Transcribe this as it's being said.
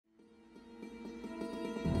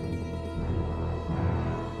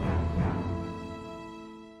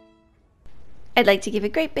I'd like to give a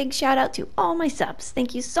great big shout out to all my subs.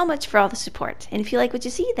 Thank you so much for all the support. And if you like what you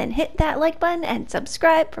see, then hit that like button and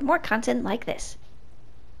subscribe for more content like this.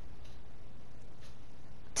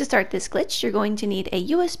 To start this glitch, you're going to need a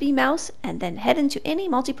USB mouse and then head into any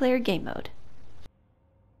multiplayer game mode.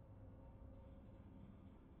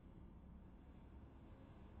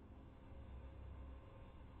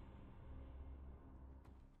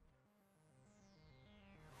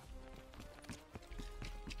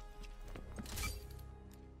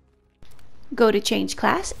 Go to Change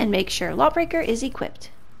Class and make sure Lawbreaker is equipped.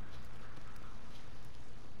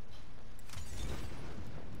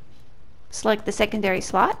 Select the secondary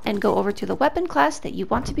slot and go over to the weapon class that you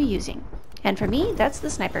want to be using. And for me, that's the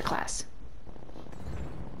Sniper class.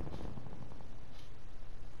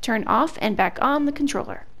 Turn off and back on the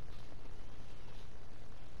controller.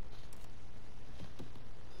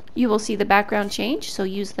 You will see the background change, so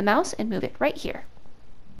use the mouse and move it right here.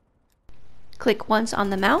 Click once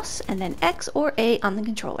on the mouse and then X or A on the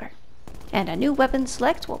controller, and a new weapon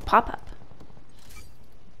select will pop up.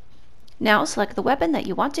 Now select the weapon that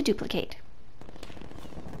you want to duplicate.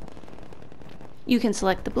 You can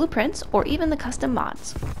select the blueprints or even the custom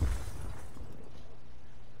mods.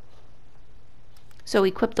 So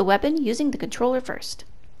equip the weapon using the controller first.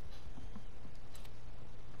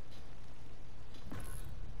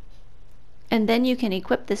 And then you can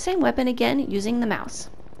equip the same weapon again using the mouse.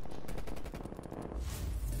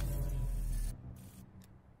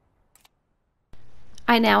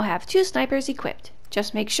 I now have 2 snipers equipped.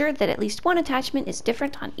 Just make sure that at least one attachment is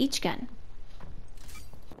different on each gun.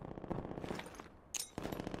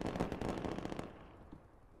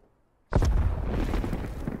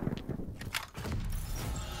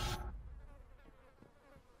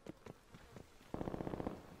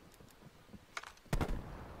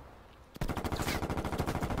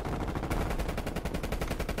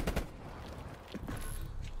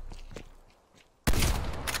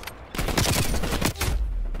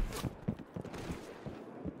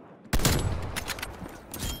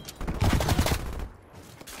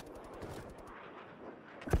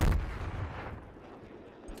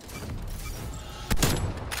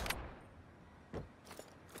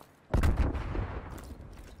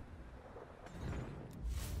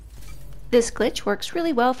 This glitch works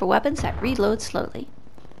really well for weapons that reload slowly.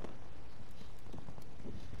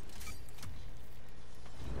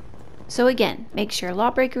 So again, make sure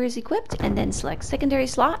Lawbreaker is equipped and then select secondary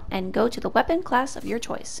slot and go to the weapon class of your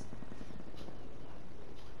choice.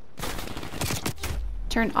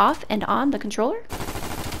 Turn off and on the controller.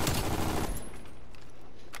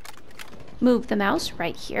 Move the mouse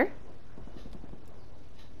right here.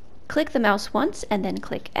 Click the mouse once and then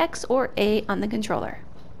click X or A on the controller.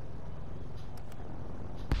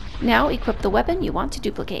 Now equip the weapon you want to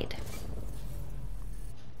duplicate.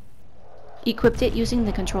 Equip it using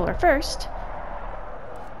the controller first,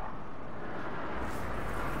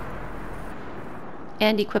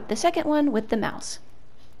 and equip the second one with the mouse.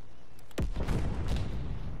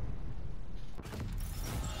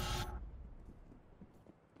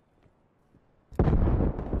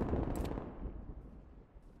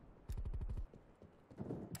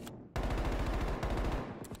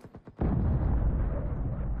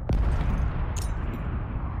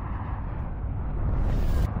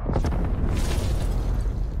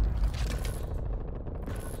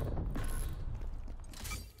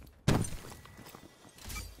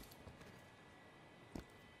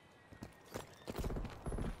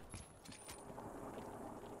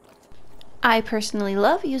 I personally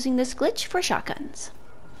love using this glitch for shotguns.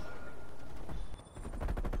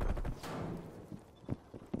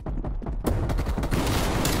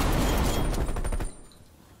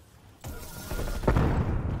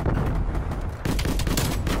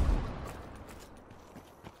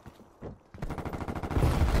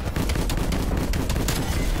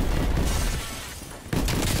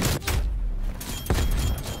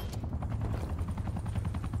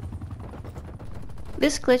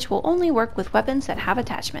 This glitch will only work with weapons that have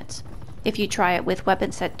attachments. If you try it with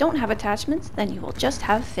weapons that don't have attachments, then you will just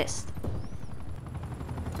have fists.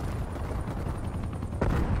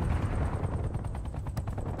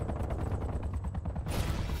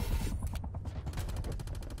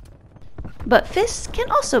 But fists can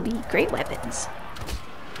also be great weapons.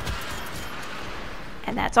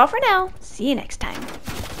 And that's all for now. See you next time.